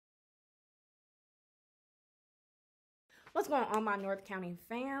What's going on, my North County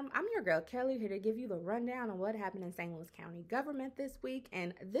fam? I'm your girl Kelly, here to give you the rundown on what happened in St. Louis County government this week,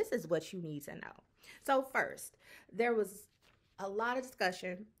 and this is what you need to know. So first, there was a lot of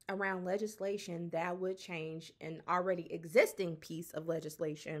discussion around legislation that would change an already existing piece of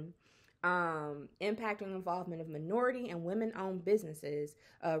legislation impacting involvement of minority and women-owned businesses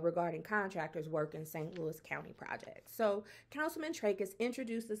regarding contractors work in St. Louis County projects. So Councilman Tracus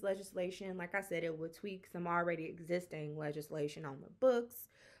introduced this legislation. Like I said, it would tweak some already existing legislation on the books.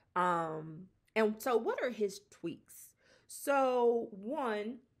 And so what are his tweaks? So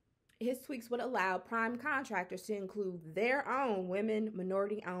one, his tweaks would allow prime contractors to include their own women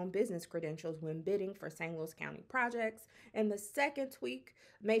minority-owned business credentials when bidding for St. Louis County projects. And the second tweak,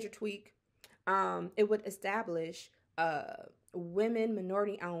 major tweak, it would establish women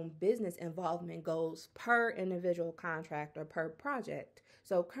minority-owned business involvement goals per individual contractor per project.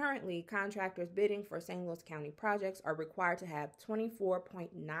 So currently, contractors bidding for St. Louis County projects are required to have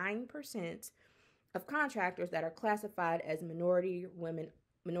 24.9% of contractors that are classified as minority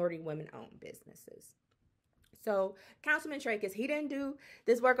women-owned businesses. So Councilman Tracus, he didn't do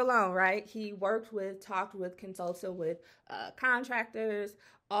this work alone, right? He talked with, consulted with contractors.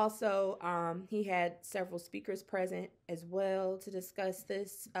 Also, he had several speakers present as well to discuss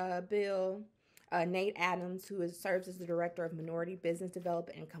this bill. Nate Adams, who serves as the Director of Minority Business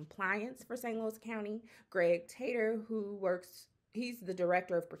Development and Compliance for St. Louis County. Greg Tater, he's the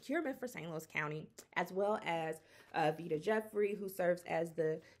Director of Procurement for St. Louis County, as well as Vita Jeffrey, who serves as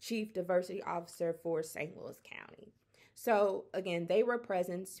the Chief Diversity Officer for St. Louis County. So again, they were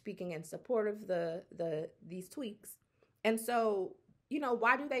present speaking in support of these tweaks. And so,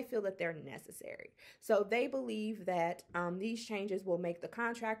 why do they feel that they're necessary? So they believe that these changes will make the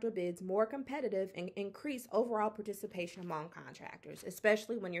contractor bids more competitive and increase overall participation among contractors,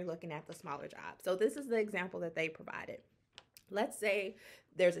 especially when you're looking at the smaller jobs. So this is the example that they provided. Let's say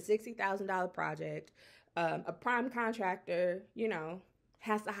there's a $60,000 project. A prime contractor,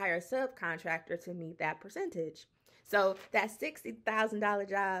 has to hire a subcontractor to meet that percentage. So that $60,000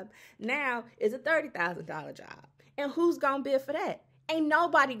 job now is a $30,000 job. And who's going to bid for that? Ain't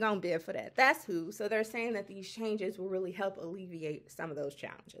nobody going to bid for that. That's who. So they're saying that these changes will really help alleviate some of those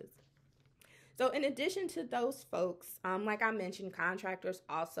challenges. So in addition to those folks, like I mentioned, contractors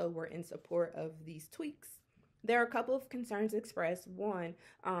also were in support of these tweaks. There are a couple of concerns expressed. One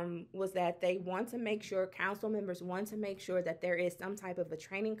was that council members want to make sure that there is some type of a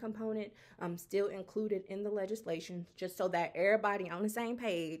training component still included in the legislation, just so that everybody on the same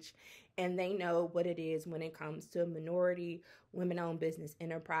page and they know what it is when it comes to minority, women-owned business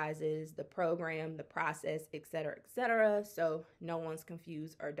enterprises, the program, the process, et cetera, so no one's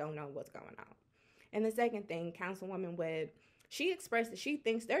confused or don't know what's going on. And the second thing, Councilwoman Webb, she expressed that she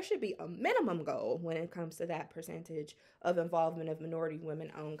thinks there should be a minimum goal when it comes to that percentage of involvement of minority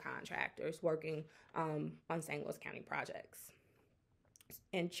women-owned contractors working on St. Louis County projects.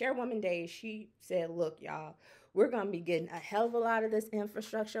 And Chairwoman Day, she said, look, y'all, we're going to be getting a hell of a lot of this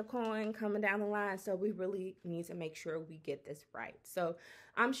infrastructure coin coming down the line, so we really need to make sure we get this right. So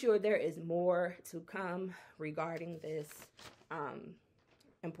I'm sure there is more to come regarding this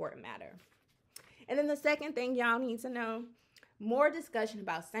important matter. And then the second thing y'all need to know, more discussion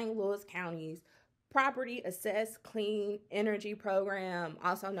about St. Louis County's Property Assess Clean Energy Program,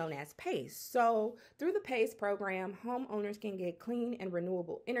 also known as PACE. So through the PACE program, homeowners can get clean and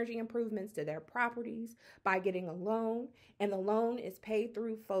renewable energy improvements to their properties by getting a loan, and the loan is paid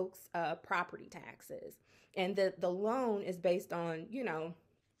through folks' property taxes. And the loan is based on,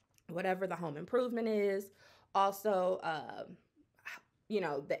 whatever the home improvement is, also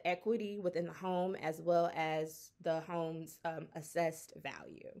the equity within the home, as well as the home's assessed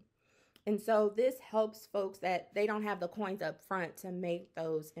value. And so this helps folks that they don't have the coins up front to make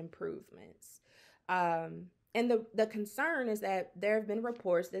those improvements. And the concern is that there have been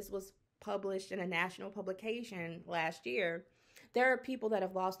reports, this was published in a national publication last year, there are people that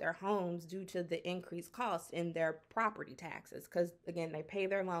have lost their homes due to the increased costs in their property taxes, because again, they pay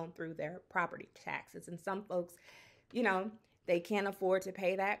their loan through their property taxes. And some folks, they can't afford to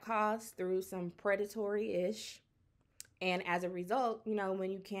pay that cost through some predatory-ish. And as a result,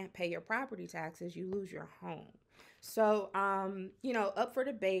 when you can't pay your property taxes, you lose your home. So, up for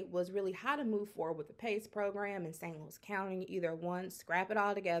debate was really how to move forward with the PACE program in St. Louis County. Either one, scrap it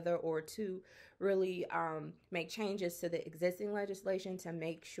all together, or two, really make changes to the existing legislation to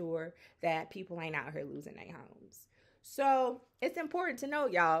make sure that people ain't out here losing their homes. So it's important to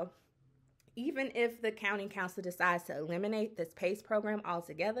note, y'all, even if the county council decides to eliminate this PACE program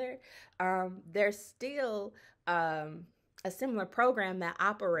altogether, there's still a similar program that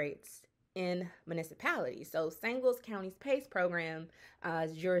operates in municipalities. So St. Louis County's PACE program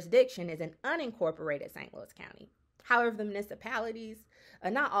jurisdiction is in unincorporated St. Louis County. However, the municipalities,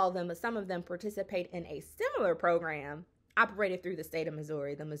 not all of them, but some of them participate in a similar program operated through the state of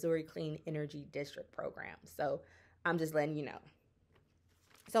Missouri, the Missouri Clean Energy District program. So I'm just letting you know.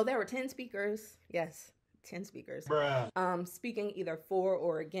 So there were 10 speakers. Yes, 10 speakers. Speaking either for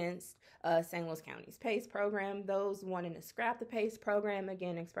or against St. Louis County's PACE program. Those wanting to scrap the PACE program,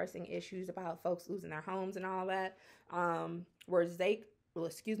 again, expressing issues about folks losing their homes and all that, were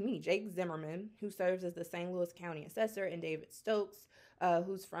Jake Zimmerman, who serves as the St. Louis County Assessor, and David Stokes,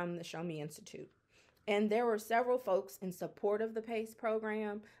 who's from the Show Me Institute. And there were several folks in support of the PACE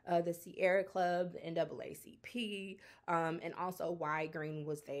program, the Sierra Club, the NAACP, and also Y Green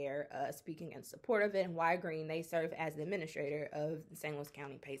was there speaking in support of it. And Y Green, they serve as the administrator of the St. Louis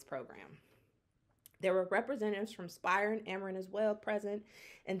County PACE program. There were representatives from Spire and Ameren as well present,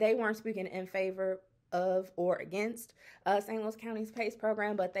 and they weren't speaking in favor of or against St. Louis County's PACE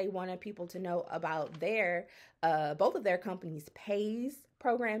program, but they wanted people to know about their both of their companies' PAYS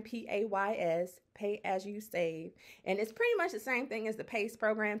program, PAYS, Pay As You Save, and it's pretty much the same thing as the PACE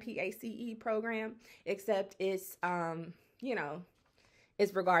program, PACE program, except it's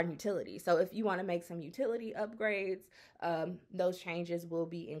it's regarding utilities. So if you want to make some utility upgrades, those changes will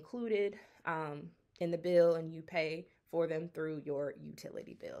be included in the bill, and you pay for them through your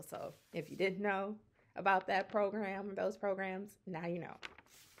utility bill. So if you didn't know about that program, those programs, now you know.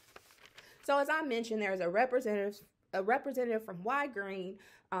 So as I mentioned, there's a representative from Y Green,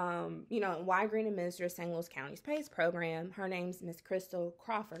 Y Green administers St. Louis County's PACE program. Her name's Miss Crystal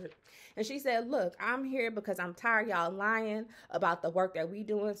Crawford. And she said, look, I'm here because I'm tired of y'all lying about the work that we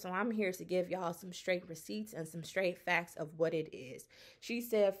doing. So I'm here to give y'all some straight receipts and some straight facts of what it is. She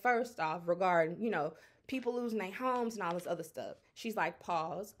said, first off, regarding, people losing their homes and all this other stuff. She's like,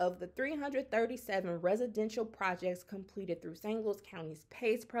 pause. Of the 337 residential projects completed through St. Louis County's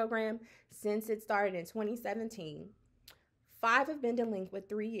PACE program since it started in 2017, 5 have been delinquent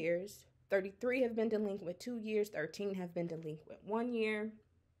 3 years, 33 have been delinquent 2 years, 13 have been delinquent 1 year.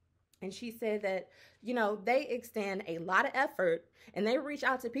 And she said that, they extend a lot of effort and they reach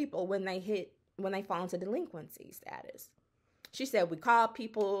out to people when they fall into delinquency status. She said, we call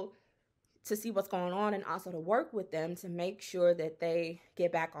people to see what's going on and also to work with them to make sure that they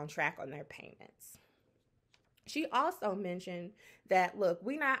get back on track on their payments. She also mentioned that, look,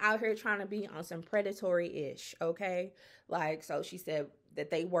 we're not out here trying to be on some predatory-ish, okay? So she said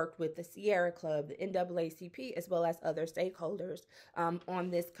that they worked with the Sierra Club, the NAACP, as well as other stakeholders on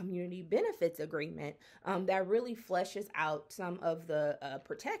this community benefits agreement that really fleshes out some of the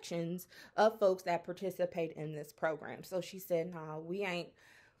protections of folks that participate in this program. So she said, no, we ain't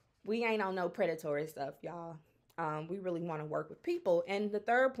on no predatory stuff, y'all. We really want to work with people. And the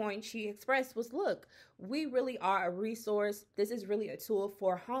third point she expressed was, look, we really are a resource. This is really a tool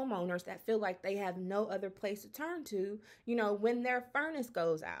for homeowners that feel like they have no other place to turn to, when their furnace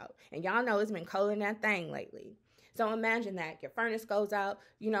goes out. And y'all know it's been cold in that thing lately. So imagine that your furnace goes out,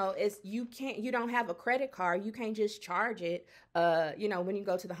 you don't have a credit card. You can't just charge it, when you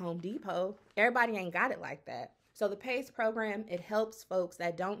go to the Home Depot. Everybody ain't got it like that. So the PACE program, it helps folks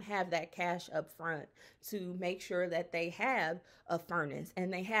that don't have that cash up front to make sure that they have a furnace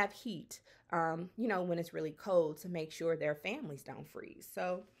and they have heat, when it's really cold, to make sure their families don't freeze.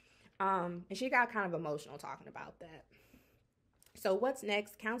 So, and she got kind of emotional talking about that. So what's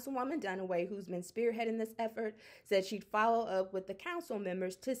next? Councilwoman Dunaway, who's been spearheading this effort, said she'd follow up with the council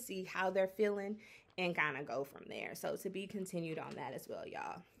members to see how they're feeling and kind of go from there. So to be continued on that as well,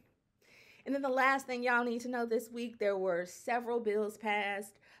 y'all. And then the last thing y'all need to know this week, there were several bills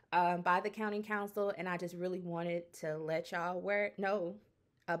passed by the county council, and I just really wanted to let y'all know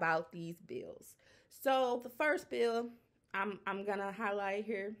about these bills. So the first bill I'm going to highlight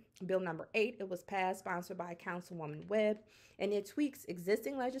here, Bill number 8, it was passed, sponsored by Councilwoman Webb, and it tweaks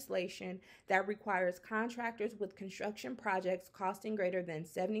existing legislation that requires contractors with construction projects costing greater than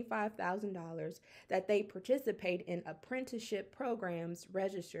 $75,000 that they participate in apprenticeship programs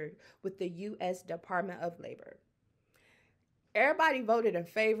registered with the U.S. Department of Labor. Everybody voted in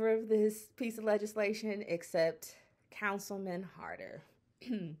favor of this piece of legislation except Councilman Harder.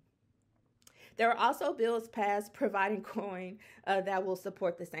 There are also bills passed providing coin that will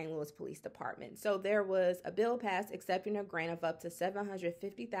support the St. Louis Police Department. So there was a bill passed accepting a grant of up to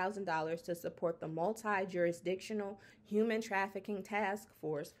 $750,000 to support the multi-jurisdictional human trafficking task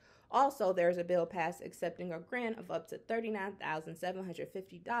force. Also, there's a bill passed accepting a grant of up to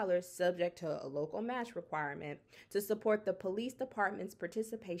 $39,750 subject to a local match requirement to support the police department's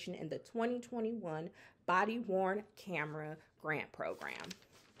participation in the 2021 body-worn camera grant program.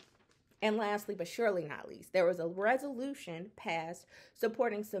 And lastly, but surely not least, there was a resolution passed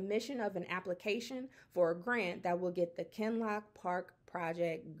supporting submission of an application for a grant that will get the Kinloch Park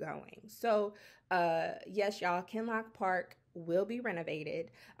project going. So, yes, y'all, Kinloch Park will be renovated.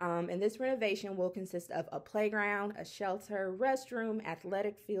 And this renovation will consist of a playground, a shelter, restroom,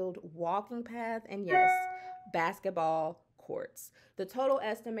 athletic field, walking path, and yes, basketball courts. The total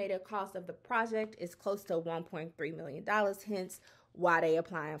estimated cost of the project is close to $1.3 million, hence why they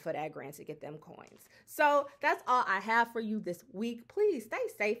applying for that grant to get them coins. So that's all I have for you this week. Please stay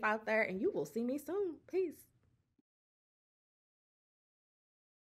safe out there, and you will see me soon. Peace.